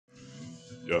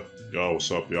Yo,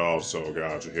 what's up, y'all? So,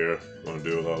 Oaghaji here. Gonna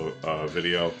do a little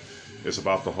video. It's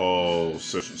about the whole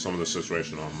some of the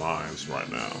situation on Minds right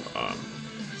now.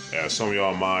 As some of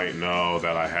y'all might know,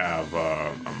 that I have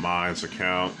a Minds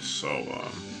account, so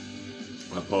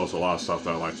I post a lot of stuff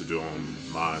that I like to do on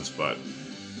Minds. But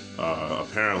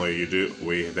apparently,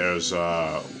 there's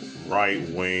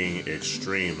right-wing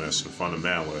extremists and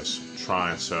fundamentalists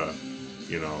trying to,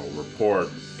 report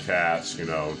cats,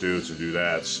 dudes and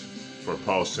dudettes for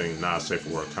posting not safe for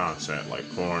work content like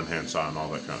porn, hentai, and all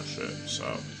that kind of shit. So,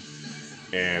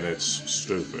 and it's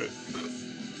stupid.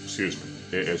 Excuse me.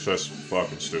 It's just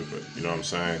fucking stupid. You know what I'm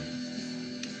saying?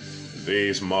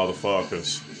 These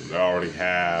motherfuckers, they already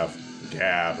have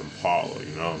Gab and Paula.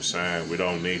 You know what I'm saying? We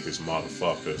don't need these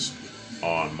motherfuckers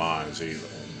on Minds either.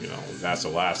 That's the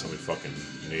last thing we fucking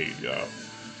need, yo.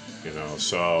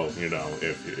 So,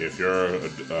 if you're a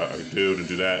dude and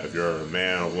do that, if you're a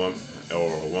man or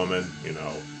a woman,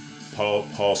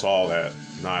 post all that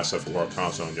nice stuff for work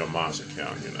content on your Minds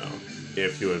account,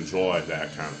 if you enjoy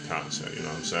that kind of content, you know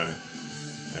what I'm saying?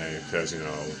 And because,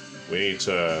 we need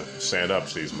to stand up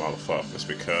to these motherfuckers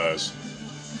because,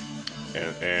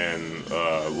 it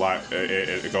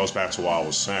goes back to what I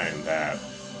was saying, that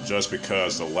just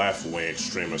because the left-wing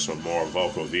extremists are more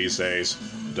vocal these days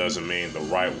doesn't mean the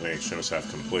right-wing extremists have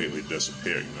completely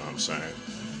disappeared, you know what I'm saying?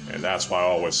 And that's why I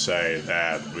always say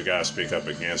that we gotta speak up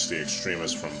against the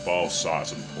extremists from both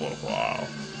sides of the political aisle,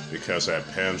 because that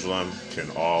pendulum can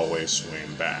always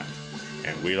swing back.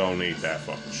 And we don't need that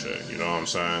fucking shit, you know what I'm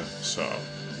saying? So,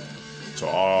 to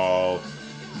all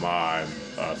my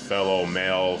fellow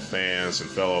male fans and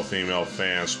fellow female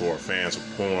fans who are fans of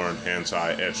porn,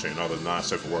 hentai, ecchi, and other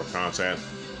non-safe for work content,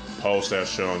 post that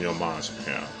shit on your Minds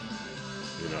account.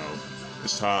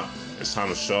 It's time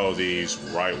to show these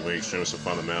right-wing extremists and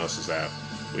fundamentalists that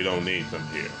we don't need them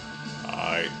here.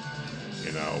 Alright?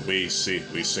 We see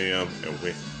them and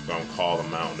we gonna call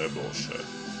them out on their bullshit.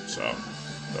 So,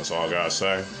 that's all I gotta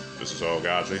say. This is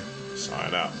Oaghaji.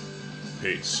 Sign out.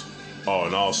 Peace. Oh,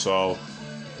 and also,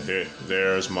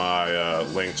 there's my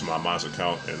link to my Minds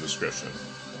account in the description.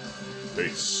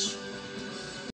 Peace.